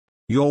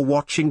You're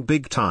watching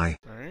bigTy.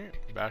 Alright,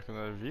 back in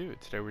the review.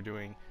 Today we're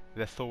doing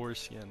the Thor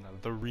skin,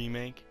 the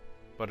remake,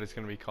 but it's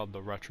going to be called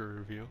the retro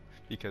review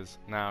because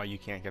now you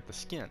can't get the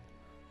skin.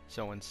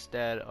 So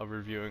instead of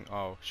reviewing,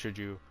 oh, should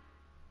you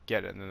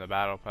get it in the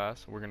battle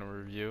pass, we're going to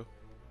review,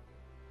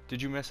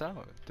 did you miss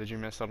out? Did you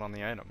miss out on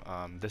the item?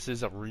 This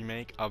is a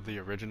remake of the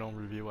original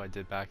review I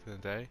did back in the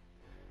day,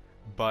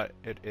 but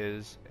it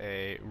is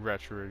a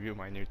retro review,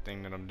 my new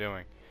thing that I'm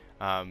doing.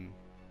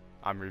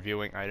 I'm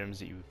reviewing items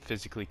that you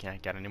physically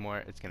can't get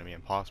anymore. It's going to be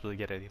impossible to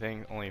get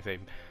anything, only if they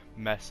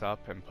mess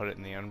up and put it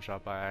in the item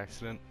shop by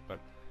accident.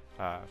 But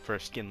for a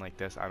skin like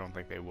this, I don't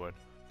think they would.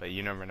 But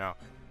you never know.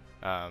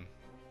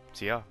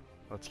 So yeah,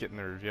 let's get in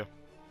the review.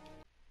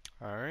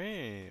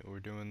 Alright, we're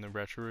doing the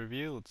retro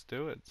review. Let's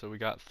do it. So we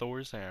got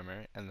Thor's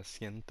hammer and the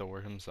skin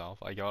Thor himself.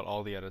 I got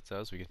all the edits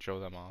out so we can show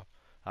them off.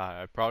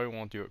 I probably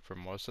won't do it for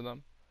most of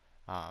them.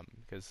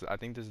 Because I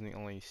think this is the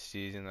only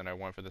season that I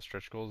went for the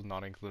stretch goals,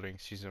 not including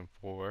season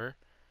 4.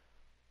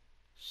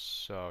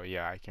 So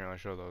yeah, I can't really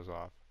show those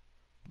off.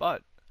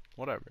 But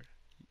whatever.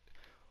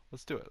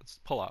 Let's do it. Let's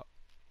pull out.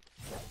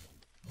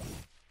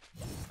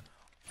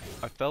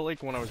 I felt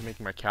like when I was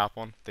making my cap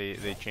one,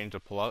 they changed the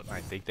pull out, and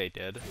I think they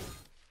did.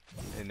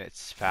 And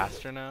it's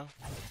faster now.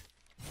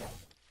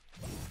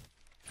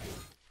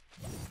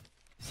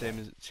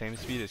 Same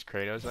speed as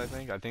Kratos, I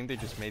think. I think they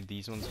just made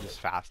these ones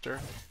just faster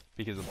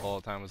because the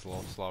bullet time was a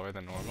little slower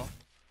than normal.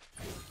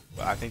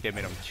 But I think they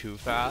made them too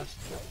fast.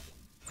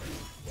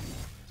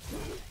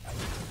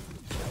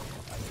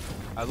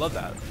 I love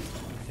that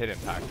hit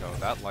impact though.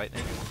 That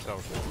lightning is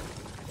so cool.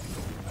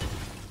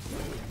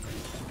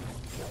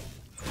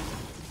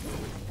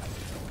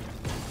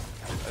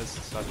 That's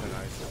such a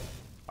nice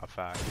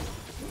effect.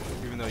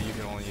 Even though you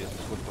can only use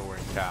this with the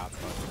wearing cap,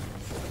 but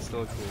it's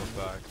still a cool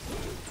effect.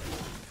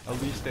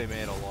 At least they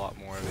made a lot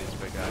more of these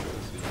big axes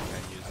so you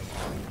can use them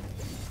on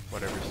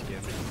whatever skin,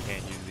 but you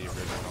can't use the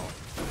original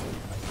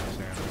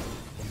Samus.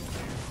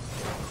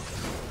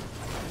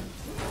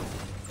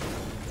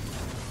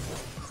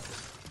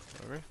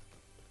 Whatever.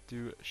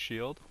 Do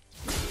shield.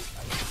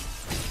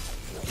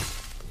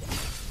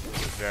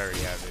 Very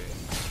heavy.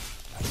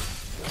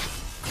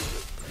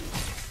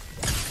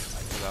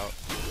 Without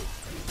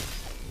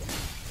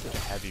such a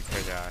heavy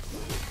pickaxe.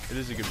 It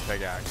is a good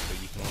pickaxe,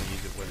 but you can only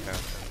use it with him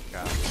and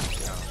cap.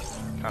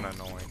 Kind of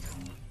annoying.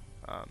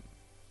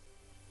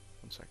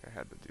 One sec, I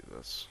had to do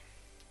this.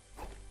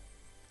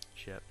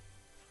 Shit.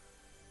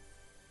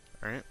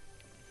 Alright.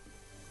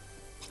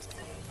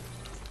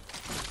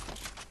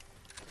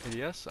 And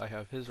yes, I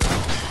have his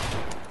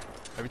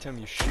right. Every time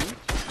you shoot,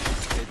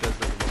 it does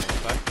like a little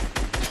effect.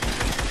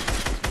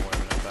 It's more of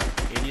an effect.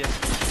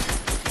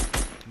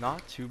 ADS,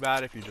 not too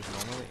bad if you're just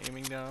normally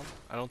aiming down.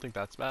 I don't think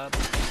that's bad.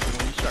 But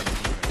when you start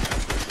moving,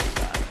 that's where it gets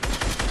bad.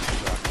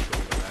 That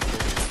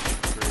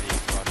shoulder's pretty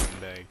fucking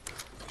big.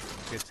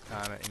 It's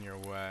kind of in your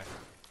way,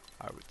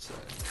 I would say.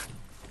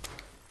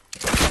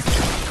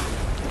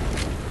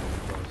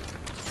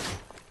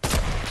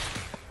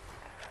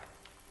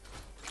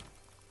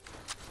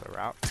 The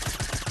route.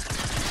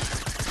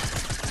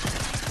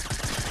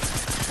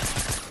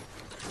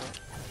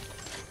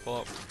 Pull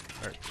up.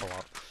 Or pull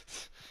up.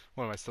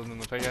 What am I still doing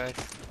the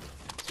pickaxe?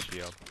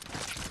 Shield.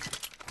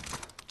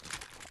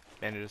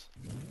 Bandages.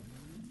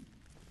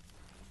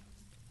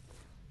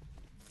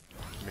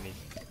 Mini.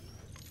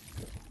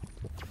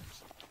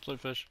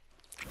 Slipfish.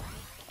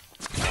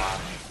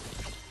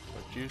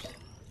 Juice.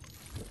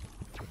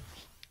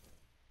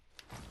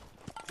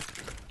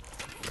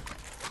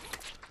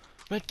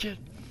 Medkit.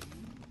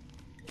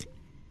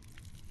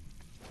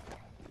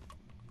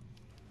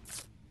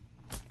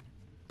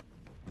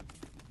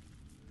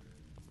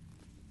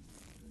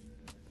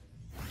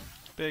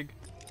 Big.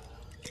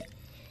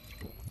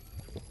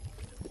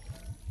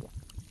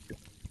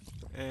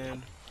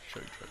 And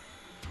sugar trip.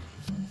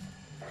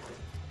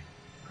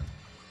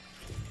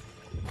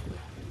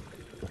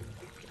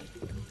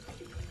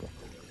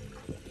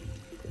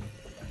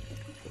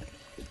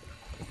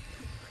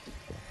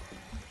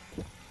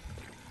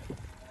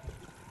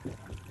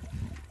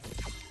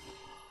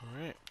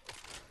 Alright.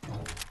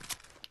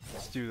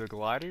 Let's do the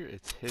glider.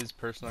 It's his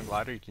personal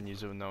glider. You can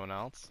use it with no one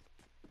else.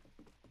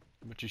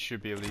 But you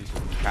should be able to use it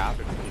with cap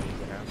if you need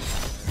cap.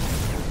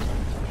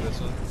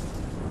 This one.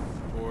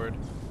 Forward.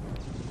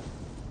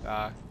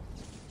 Back.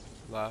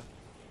 Left.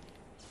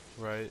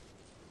 Right.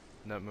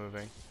 Not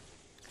moving.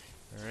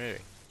 Alright.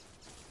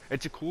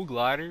 It's a cool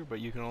glider, but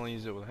you can only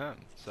use it with him.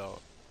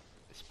 So,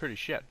 it's pretty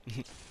shit,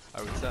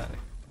 I would say.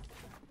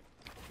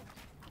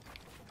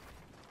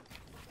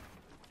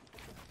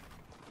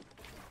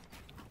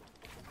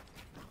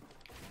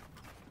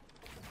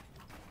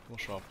 We'll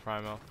show off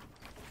Primo.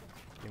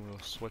 And we'll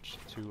switch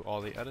to all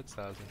the edit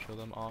styles and show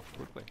them off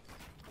quickly.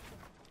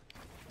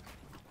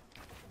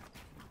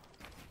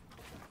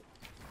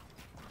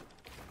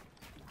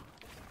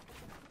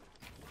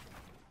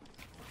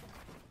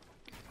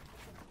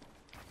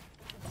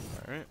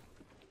 Alright.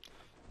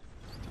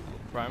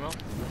 Primo.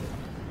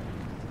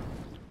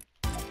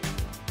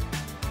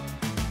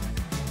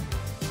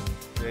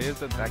 The he has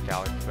that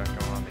galaxy effect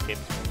going on. The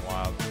cape's going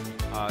wild.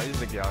 He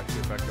has a galaxy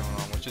effect going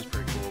on, which is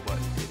pretty cool, but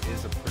it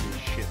is a pretty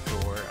shit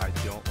Thor. I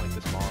don't like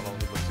this model.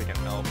 He looks like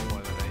an elf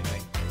more than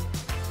anything.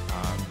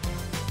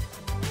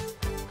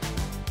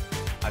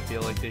 I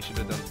feel like they should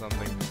have done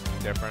something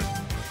different.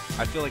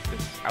 I feel like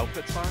this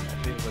outfit's fine.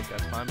 I feel like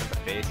that's fine, but the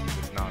face is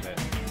just not it.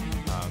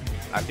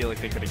 I feel like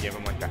they could have given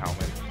him like the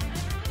helmet,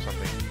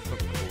 something cool.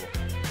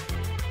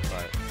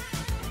 But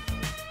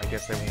I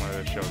guess they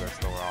wanted to show this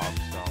Thor off,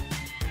 so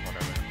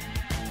whatever.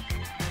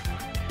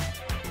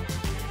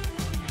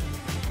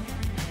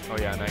 Oh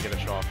yeah, and I gotta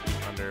show off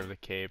the under of the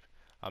cape.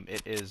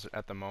 It is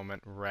at the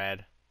moment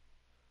red.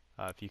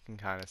 If you can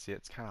kind of see it,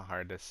 it's kind of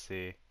hard to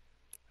see.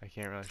 I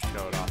can't really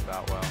show it off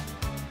that well,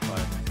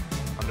 but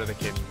under the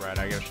cape's red.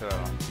 I gotta show that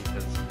off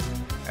because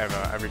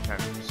every time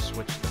you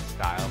switch the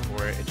style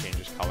for it, it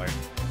changes color,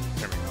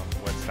 depending on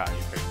what style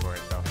you pick for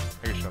it. So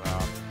I can show that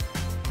off.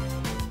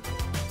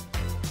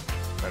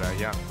 But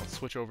yeah, let's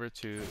switch over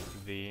to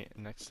the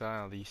next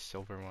style, the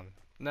silver one.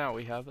 Now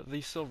we have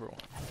the silver one.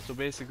 So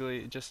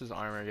basically, just his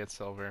armor gets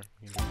silver.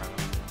 His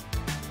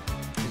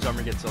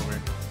armor gets silver,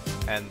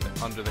 and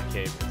under the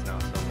cape is now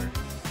silver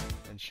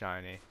and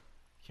shiny.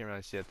 Can't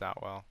really see it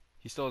that well.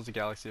 He still has the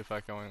galaxy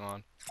effect going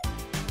on.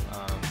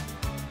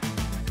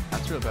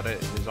 That's really about it.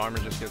 His armor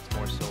just gets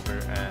more silver,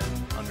 and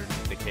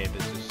underneath the cape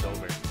is just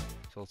silver.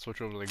 So let's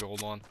switch over to the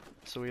gold one.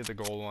 So we have the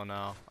gold one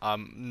now.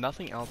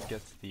 Nothing else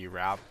gets the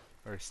wrap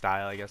or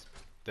style, I guess.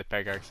 The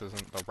pickaxe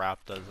doesn't, the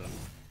wrap doesn't,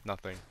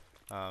 nothing.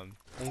 Only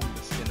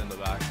the skin in the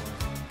back one.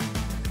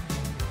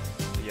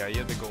 So yeah, you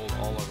have the gold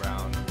all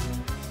around,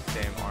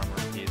 same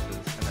armor pieces,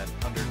 and then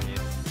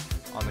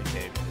underneath on the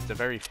cape, it's a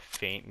very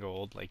faint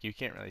gold. Like, you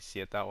can't really see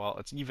it that well.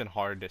 It's even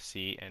hard to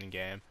see in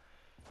game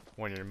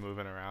when you're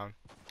moving around.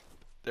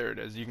 There it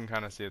is. You can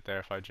kind of see it there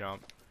if I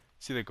jump.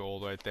 See the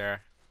gold right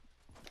there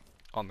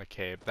on the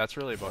cape. That's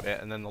really about it.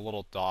 And then the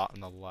little dot on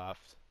the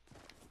left.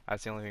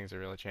 That's the only things that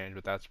really change,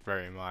 but that's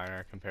very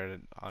minor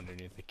compared to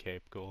underneath the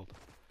cape gold.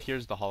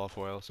 Here's the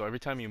holofoil. So every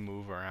time you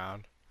move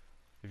around,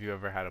 if you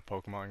ever had a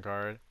Pokemon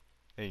card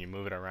and you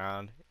move it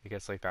around, it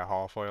gets like that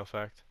holofoil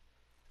effect.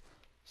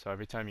 So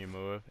every time you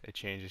move, it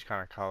changes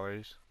kind of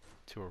colors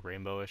to a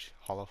rainbowish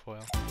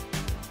holofoil. I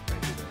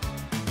do this.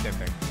 Same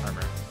thing.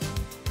 Armor.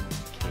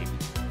 Cape.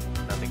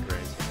 Nothing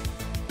crazy.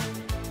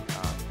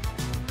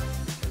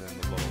 And then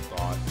the little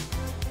dot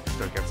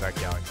still gets that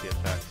galaxy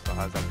effect. Still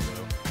has that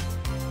blue.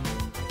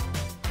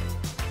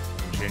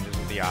 Changes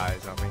with the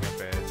eyes, nothing in the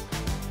face.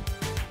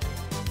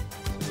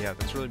 So yeah,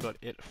 that's really about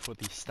it for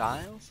the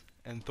styles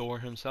and Thor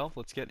himself.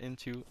 Let's get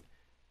into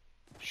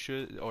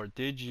should or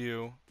did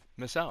you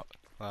miss out?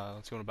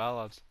 Let's go to Battle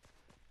Labs,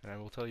 and I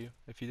will tell you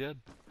if you did.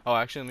 Oh,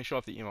 actually, let me show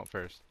off the emote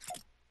first.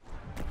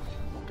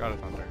 God of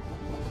Thunder.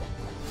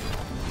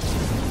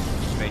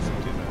 Just makes him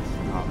do this.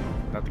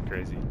 Nothing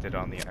crazy. Did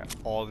on the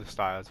all the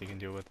styles you can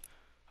do with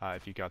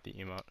if you got the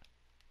emote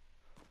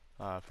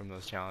from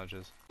those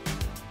challenges.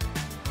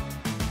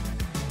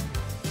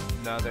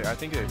 No, I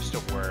think there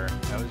still were.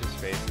 That was just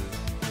faces.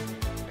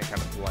 It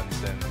kind of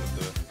blends in with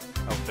the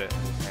outfit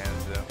and his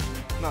hands, though.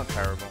 Not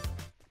terrible,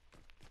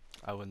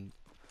 I would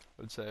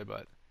say,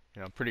 but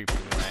you know, pretty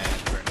bland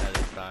for an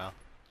edit style.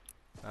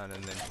 And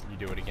then you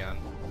do it again.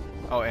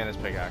 Oh, and his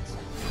pickaxe.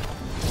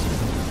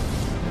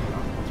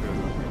 That's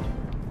really good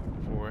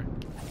for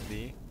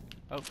the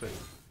outfit.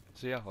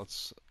 So yeah,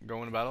 let's go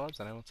into Battle Labs,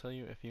 and I will tell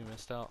you if you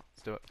missed out.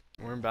 Let's do it.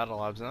 We're in Battle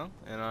Labs now,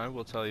 and I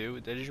will tell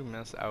you, did you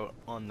miss out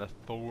on the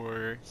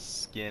Thor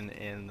skin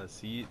in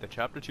the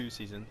Chapter 2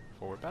 Season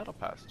 4 Battle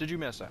Pass? Did you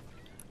miss out?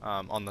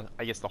 On the,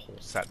 I guess the whole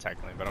set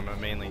technically, but I'm gonna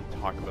mainly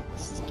talk about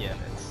the skin.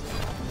 It's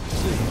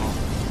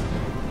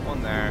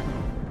one there,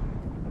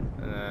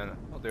 and then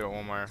I'll do it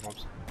one more.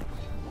 Whoops.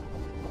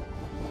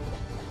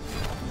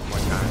 One more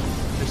time,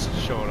 just to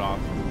show it off.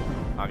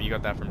 You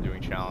got that from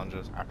doing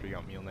challenges after you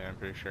got Mjolnir, I'm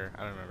pretty sure.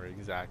 I don't remember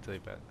exactly,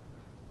 but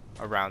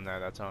around there,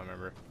 that's how I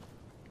remember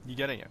you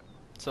getting it.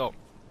 So,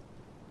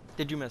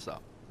 did you miss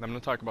out? I'm going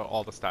to talk about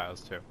all the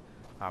styles too.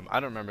 I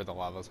don't remember the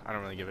levels. I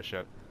don't really give a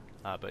shit.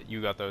 But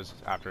you got those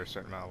after a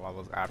certain amount of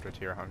levels after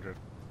tier 100.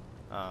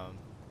 I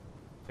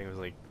think it was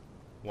like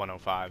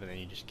 105, and then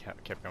you just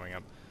kept going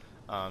up.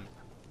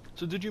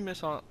 So did you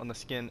miss out on the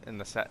skin in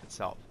the set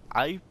itself?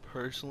 I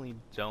personally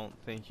don't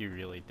think you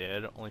really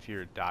did, only if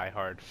you're a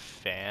diehard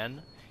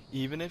fan.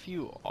 Even if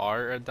you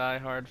are a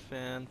diehard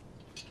fan,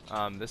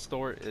 this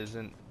Thor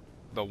isn't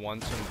the one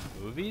from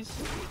the movies,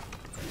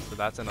 so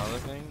that's another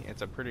thing.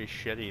 It's a pretty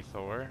shitty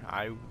Thor,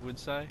 I would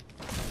say.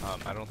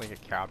 I don't think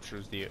it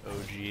captures the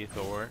OG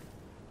Thor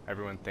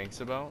everyone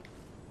thinks about.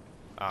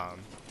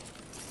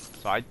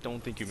 So I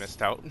don't think you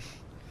missed out.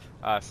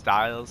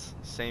 Styles,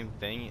 same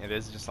thing. It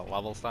is just a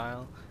level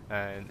style,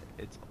 and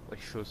it's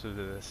exclusive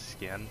to the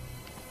skin.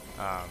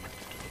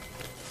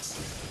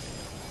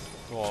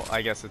 Well,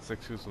 I guess it's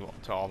exclusive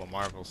to all the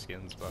Marvel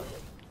skins, but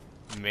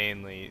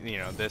mainly, you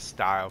know, this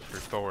style for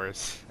Thor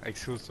is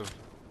exclusive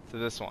to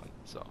this one.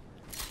 So,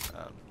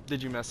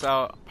 did you miss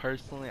out?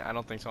 Personally, I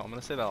don't think so. I'm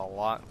gonna say that a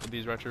lot with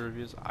these retro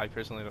reviews. I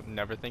personally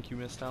never think you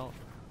missed out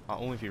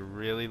only if you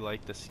really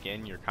like the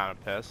skin, you're kind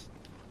of pissed.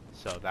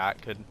 So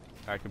that could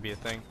be a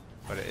thing,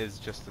 but it is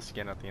just the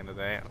skin at the end of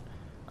the day.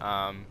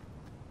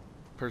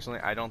 Personally,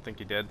 I don't think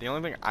you did. The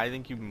only thing I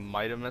think you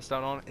might have missed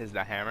out on is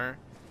the hammer,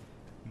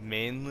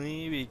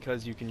 mainly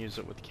because you can use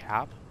it with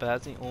Cap, but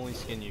that's the only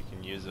skin you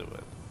can use it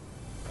with.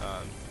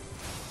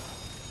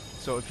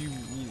 So if you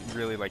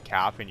really like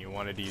Cap and you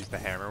wanted to use the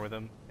hammer with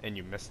him and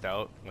you missed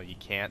out, well, you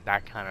can't.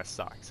 That kind of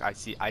sucks. I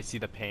see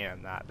the pain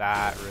in that.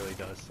 That really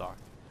does suck.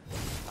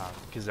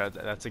 Because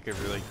that's like a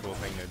really cool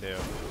thing to do,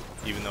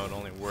 even though it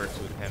only works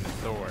with him and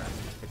Thor.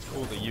 It's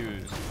cool to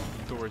use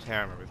Thor's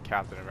hammer with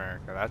Captain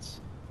America.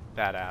 That's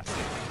badass.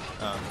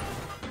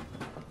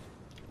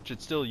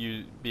 Should still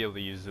be able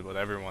to use it with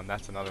everyone.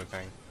 That's another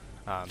thing.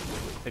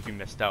 If you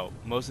missed out,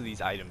 most of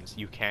these items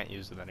you can't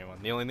use with anyone.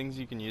 The only things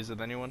you can use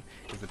with anyone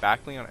is the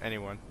backbling on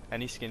anyone.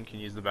 Any skin can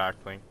use the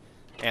backbling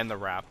and the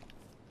wrap,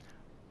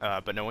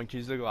 but no one can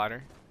use the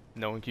glider.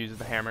 No one can use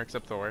the hammer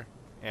except Thor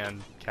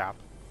and Cap.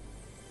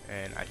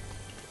 And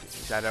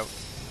is that out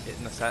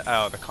in the set?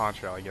 Oh, the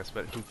contrail, I guess.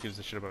 But who gives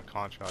a shit about a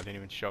contrail? I didn't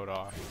even show it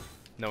off.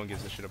 No one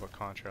gives a shit about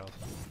contrails.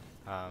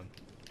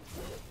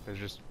 There's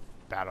just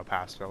battle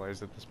pass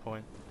fillers at this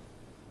point.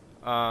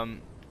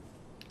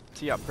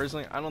 So yeah,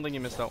 personally, I don't think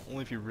you missed out.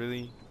 Only if you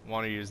really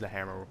want to use the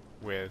hammer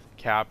with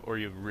Cap, or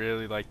you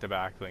really like the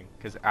backbling.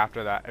 Because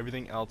after that,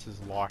 everything else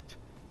is locked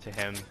to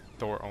him,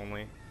 Thor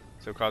only.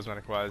 So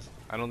cosmetic-wise,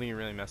 I don't think you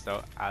really missed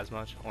out as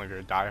much. Only if you're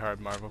a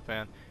die-hard Marvel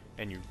fan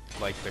and you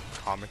like the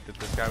comic that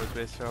this guy was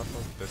based off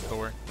of, the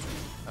Thor.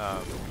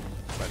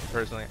 But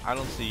personally, I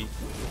don't see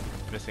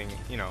missing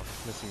it on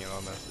this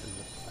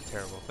is a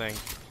terrible thing.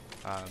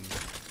 I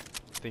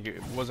think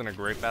it wasn't a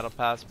great battle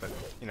pass, but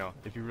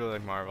if you really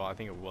like Marvel, I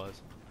think it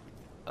was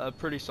a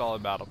pretty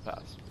solid battle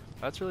pass.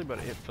 That's really about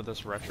it for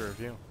this retro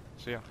review.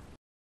 So yeah.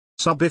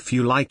 Sub if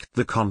you liked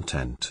the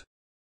content.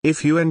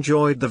 If you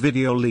enjoyed the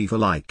video, leave a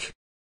like.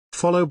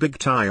 Follow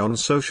bigTy on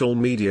social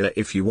media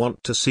if you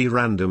want to see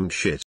random shit.